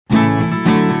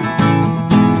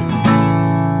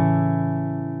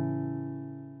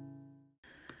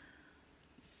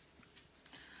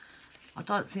I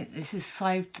don't think this is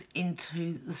saved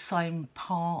into the same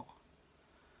part.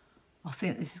 I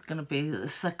think this is going to be the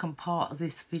second part of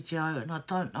this video, and I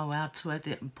don't know how to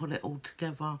edit and put it all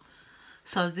together.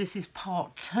 So this is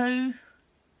part 2.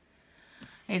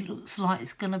 It looks like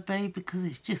it's going to be, because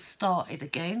it's just started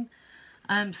again.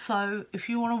 So if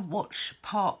you want to watch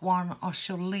part 1, I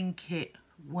shall link it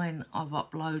when I've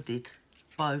uploaded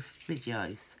both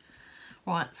videos.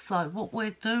 Right, so what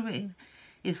we're doing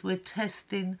is we're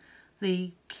testing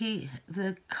the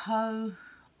Koh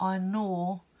I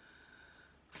Noor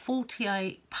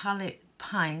 48 palette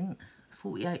paint,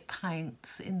 48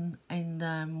 paints in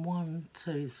 1,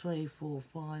 2, 3, 4,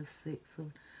 5, 6,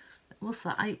 7, what's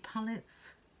that, 8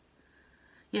 palettes?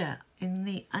 Yeah, in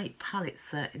the 8 palette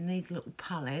set, in these little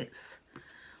palettes,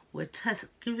 we're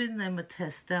giving them a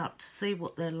test out to see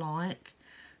what they're like,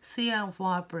 see how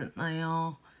vibrant they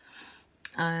are.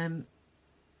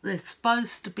 They're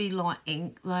supposed to be like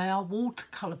ink. They are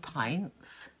watercolour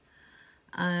paints.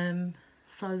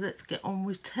 So let's get on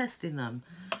with testing them.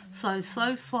 So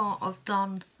far I've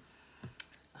done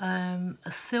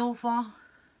a silver,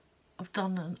 I've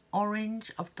done an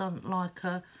orange, I've done like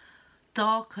a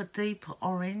darker, deeper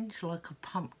orange, like a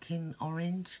pumpkin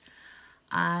orange,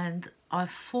 and I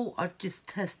thought I'd just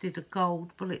tested a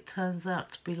gold, but it turns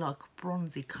out to be like a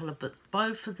bronzy colour. But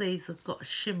both of these have got a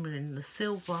shimmer in, the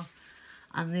silver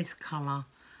and this colour.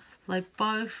 They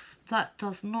both, that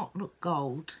does not look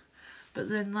gold, but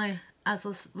then they, as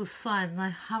I was saying, they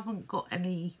haven't got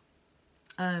any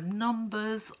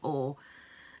numbers or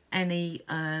any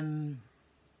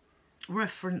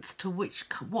reference to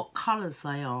what colours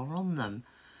they are on them,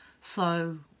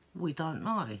 so we don't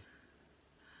know.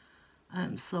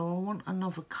 So I want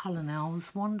another colour now. I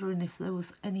was wondering if there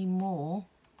was any more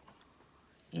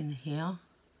in here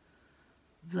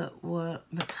that were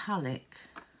metallic,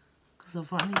 because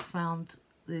I've only found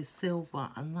the silver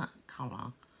and that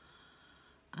colour.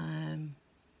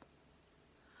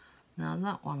 Now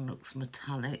that one looks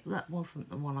metallic. That wasn't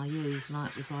the one I used. No,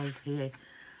 it was over here.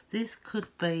 This could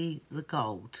be the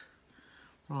gold.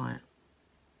 Right,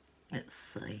 let's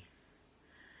see.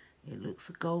 It looks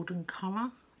a golden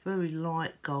colour. Very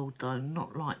light gold though,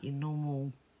 not like your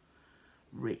normal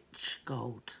rich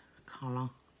gold colour.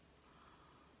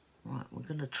 Right, we're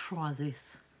going to try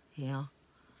this here.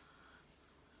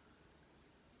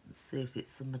 Let's see if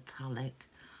it's a metallic.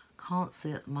 Can't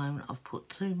see at the moment. I've put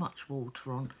too much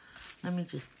water on. Let me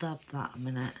just dab that a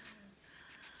minute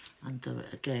and do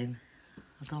it again.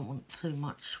 I don't want too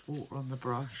much water on the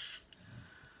brush.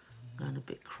 I'm going a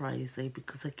bit crazy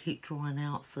because they keep drying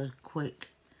out so quick.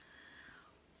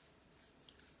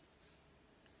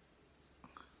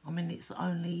 I mean, it's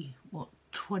only, what,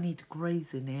 20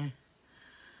 degrees in here,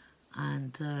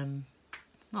 and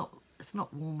it's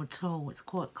not warm at all. It's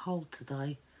quite cold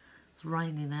today. It's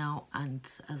raining out, and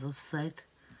as I've said,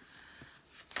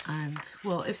 and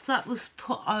well, if that was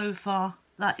put over,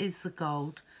 that is the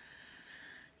gold,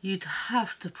 you'd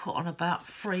have to put on about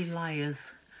 3 layers.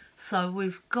 So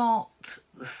we've got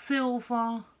the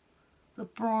silver, the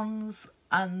bronze,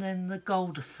 and then the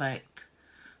gold effect.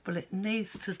 But it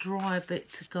needs to dry a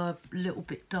bit to go a little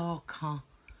bit darker.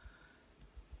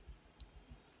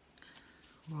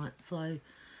 Right, so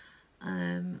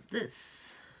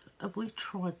have we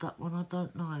tried that one? I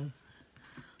don't know.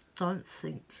 Don't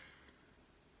think.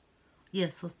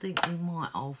 Yes, I think we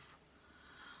might have.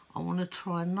 I want to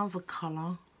try another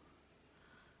colour.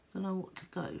 Don't know what to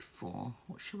go for.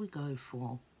 What should we go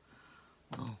for?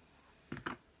 Well,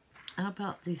 how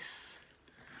about this?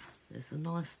 There's a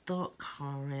nice dark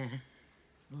colour here,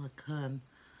 like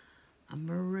a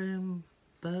maroon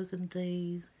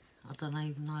burgundy. I don't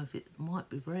even know if it might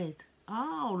be red.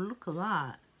 Oh, look at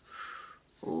that.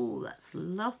 Oh, that's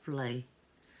lovely.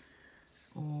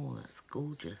 Oh, that's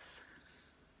gorgeous.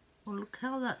 Oh, look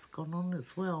how that's gone on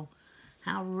as well.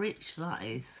 How rich that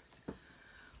is.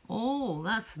 Oh,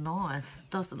 that's nice.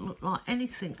 Doesn't look like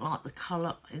anything like the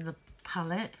colour in the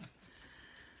palette,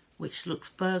 which looks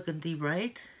burgundy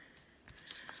red.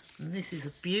 And this is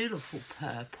a beautiful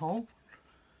purple.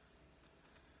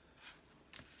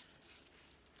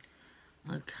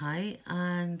 Okay,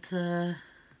 and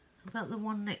about the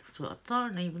one next to it, I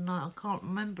don't even know, I can't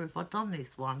remember if I've done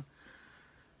this one.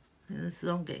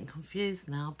 I'm getting confused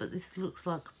now, but this looks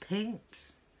like a pink.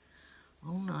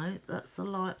 Oh no, that's a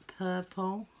light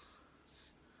purple.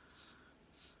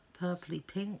 Purpley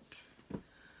pink.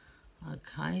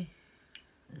 Okay,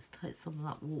 let's take some of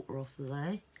that water off of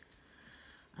there.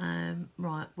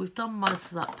 Right, we've done most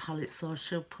of that palette, so I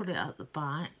shall put it at the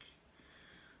back.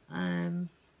 I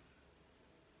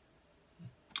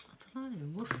don't know,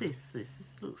 what's this? This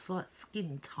looks like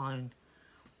skin tone.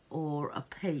 or a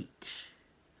peach.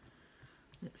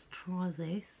 Let's try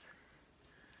this.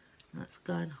 That's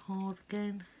going hard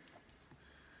again.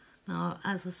 Now,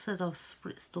 as I said, I've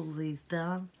spritzed all these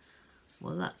down.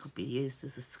 Well, that could be used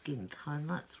as a skin tone.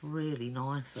 That's really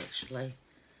nice, actually.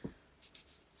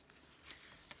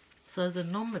 So the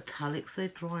non-metallics, they're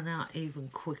drying out even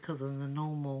quicker than the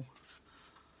normal.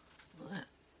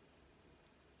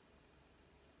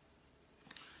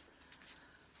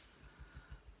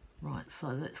 Right, so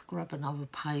let's grab another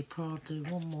paper. I'll do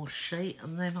one more sheet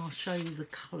and then I'll show you the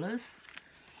colours.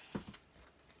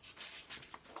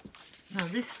 Now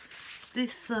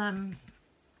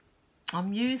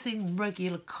I'm using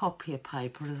regular copier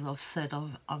paper, as I've said.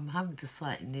 I'm having to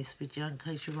say it in this video in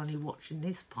case you're only watching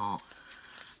this part.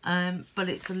 But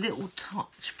it's a little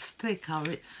touch thicker.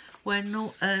 Where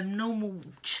normal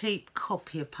cheap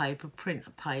copier paper,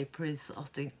 printer paper is, I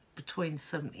think, between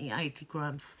 70 and 80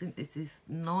 grams. I think this is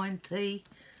 90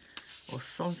 or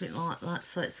something like that.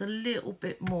 So it's a little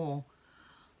bit more.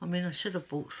 I mean, I should have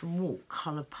bought some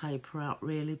watercolour paper out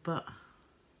really, but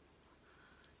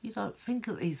you don't think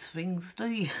of these things, do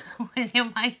you? When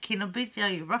you're making a video,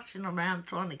 you're rushing around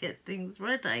trying to get things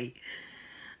ready.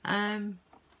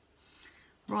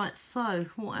 Right, so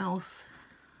what else?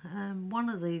 One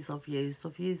of these I've used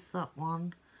that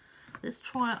one. Let's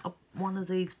try one of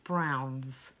these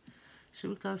browns. Should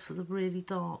we go for the really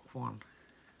dark one?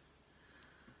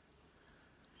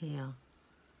 Here.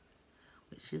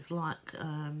 Which is like,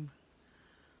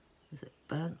 is it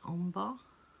burnt umber?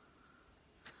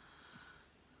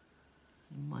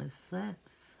 In most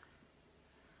sense.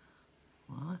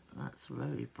 Right, that's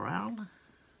very brown.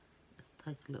 Let's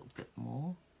take a little bit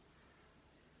more.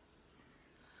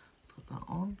 Put that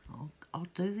on. I'll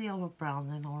do the other brown,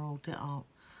 then I'll hold it up.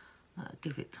 That'll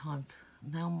give it time to...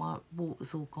 Now my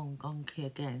water's all gone gunky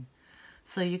again.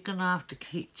 So you're going to have to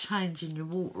keep changing your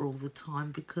water all the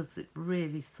time because it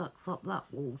really sucks up that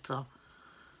water.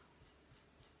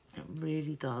 It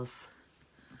really does.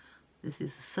 This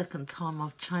is the second time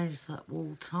I've changed that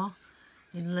water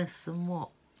in less than, what,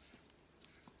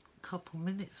 a couple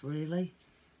minutes really.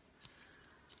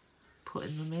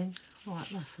 Putting them in. Right,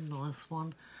 that's a nice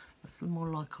one. That's more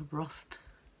like a rust,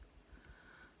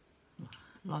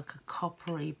 like a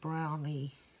coppery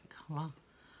browny colour.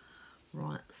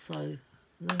 Right, so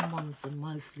them ones are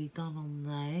mostly done on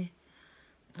there.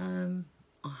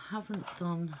 I haven't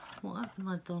done, what haven't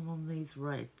I done on these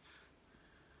reds?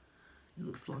 It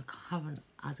looks like I haven't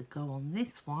had a go on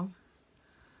this one.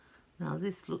 Now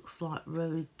this looks like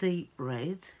very deep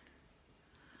red,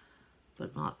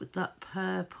 but like with that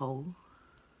purple,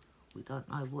 we don't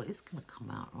know what is going to come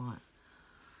out right.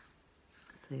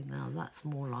 See, now that's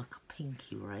more like a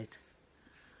pinky red.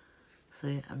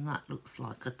 See, and that looks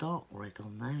like a dark red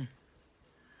on there.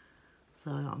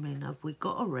 So, I mean, have we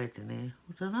got a red in here?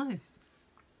 I don't know.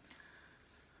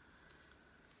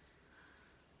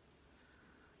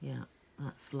 Yeah,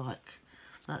 that's like,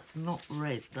 that's not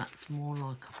red, that's more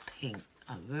like a pink,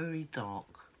 a very dark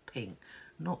pink.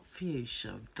 Not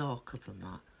fuchsia, darker than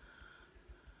that.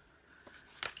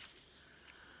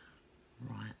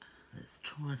 Right, let's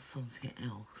try something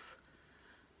else.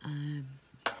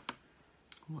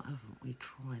 What haven't we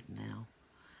tried now?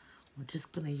 I'm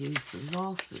just going to use the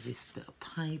last of this bit of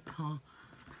paper.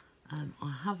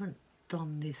 I haven't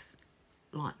done this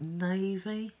like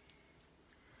navy.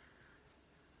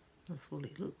 That's what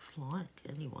it looks like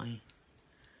anyway.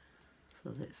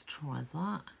 So let's try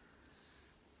that.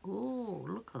 Oh,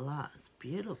 look at that, it's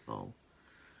beautiful.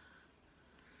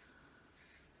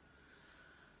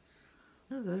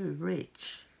 They're very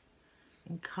rich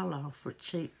in colour for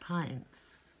cheap paints.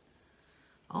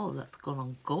 Oh, that's gone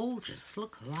on gorgeous,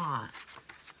 look at that.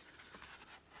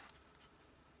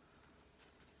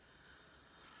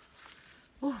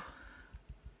 Oh,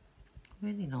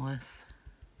 really nice.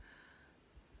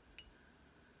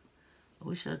 I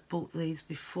wish I'd bought these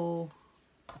before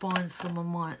buying some of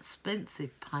my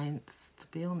expensive paints, to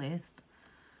be honest.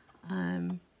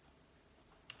 Have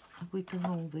we done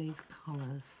all these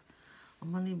colours? I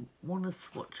only want to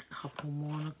swatch a couple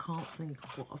more and I can't think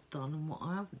of what I've done and what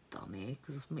I haven't done here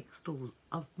because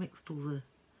I've mixed all the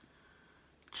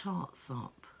charts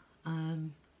up.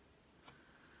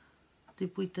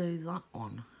 Did we do that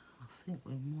one? I think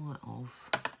we might have.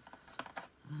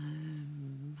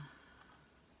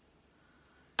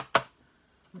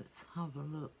 Let's have a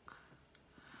look.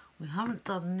 We haven't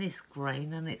done this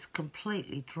green and it's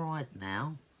completely dried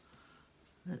now.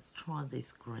 Let's try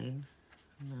this green.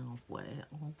 Now I've wet it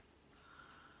all.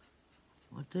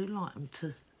 I do like them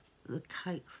to, the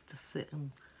cakes to sit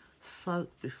and soak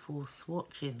before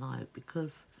swatching though,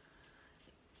 because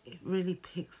it really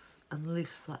picks and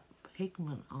lifts that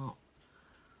pigment up.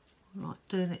 Like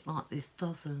doing it like this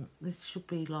doesn't. This should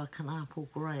be like an apple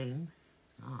green.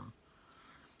 Ah,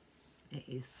 it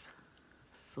is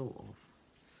sort of.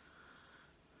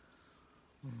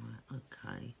 Alright,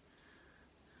 okay.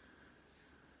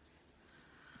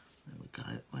 There we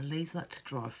go. We'll leave that to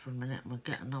dry for a minute and we'll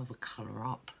get another colour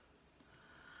up.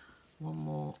 One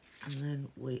more and then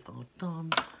we are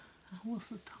done. What's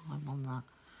the time on that?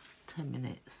 10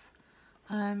 minutes.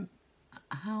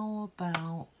 How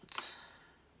about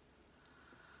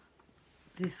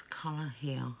this colour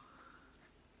here?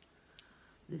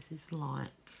 This is like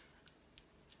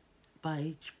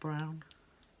beige brown.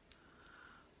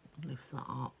 Lift that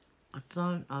up. I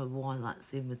don't know why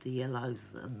that's in with the yellows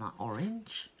and that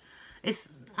orange. It's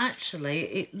actually,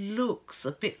 it looks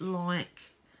a bit like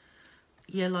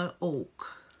yellow oak,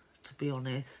 to be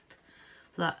honest.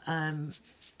 That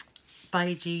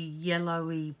beigey,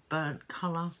 yellowy, burnt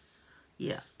colour.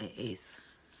 Yeah, it is.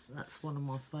 That's one of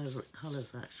my favourite colours,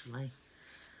 actually.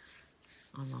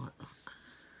 I like that.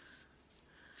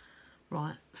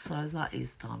 Right, so that is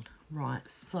done. Right,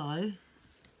 so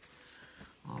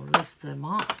I'll lift them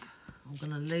up. I'm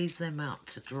going to leave them out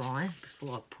to dry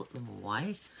before I put them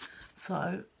away.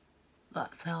 So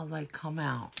that's how they come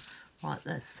out. Right,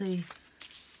 let's see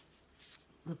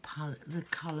the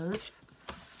colours.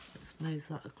 Let's move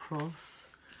that across.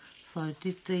 So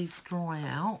did these dry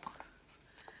out?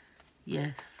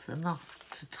 Yes, enough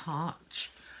to touch.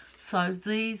 So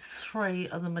these three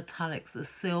are the metallics, the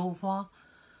silver,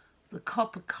 the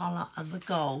copper colour and the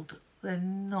gold. They're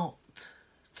not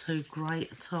too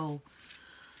great at all.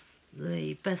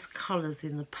 The best colours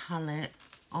in the palette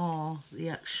are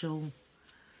the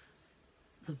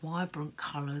vibrant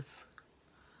colours.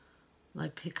 They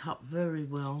pick up very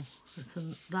well.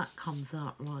 That comes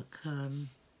out like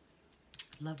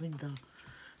lavender.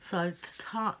 So to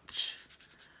touch,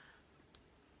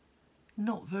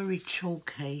 not very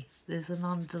chalky. There's an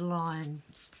underlying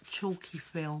chalky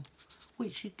feel,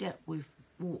 which you get with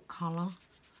watercolour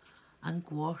and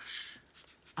gouache.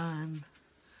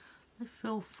 They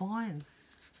feel fine.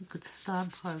 You could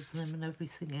stamp over them and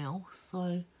everything else.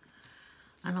 So,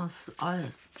 and I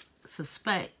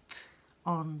suspect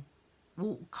on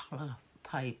watercolour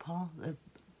paper,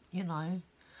 you know,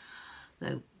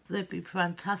 they'd be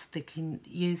fantastic in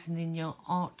using in your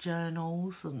art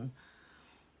journals and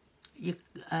your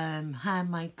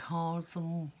handmade cards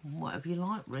and whatever you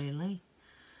like, really.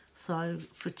 So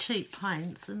for cheap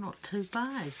paints, they're not too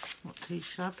bad, not too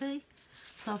shabby.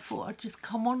 So I thought I'd just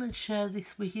come on and share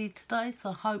this with you today. So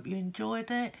I hope you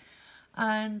enjoyed it,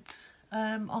 and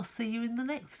I'll see you in the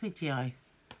next video.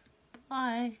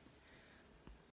 Bye.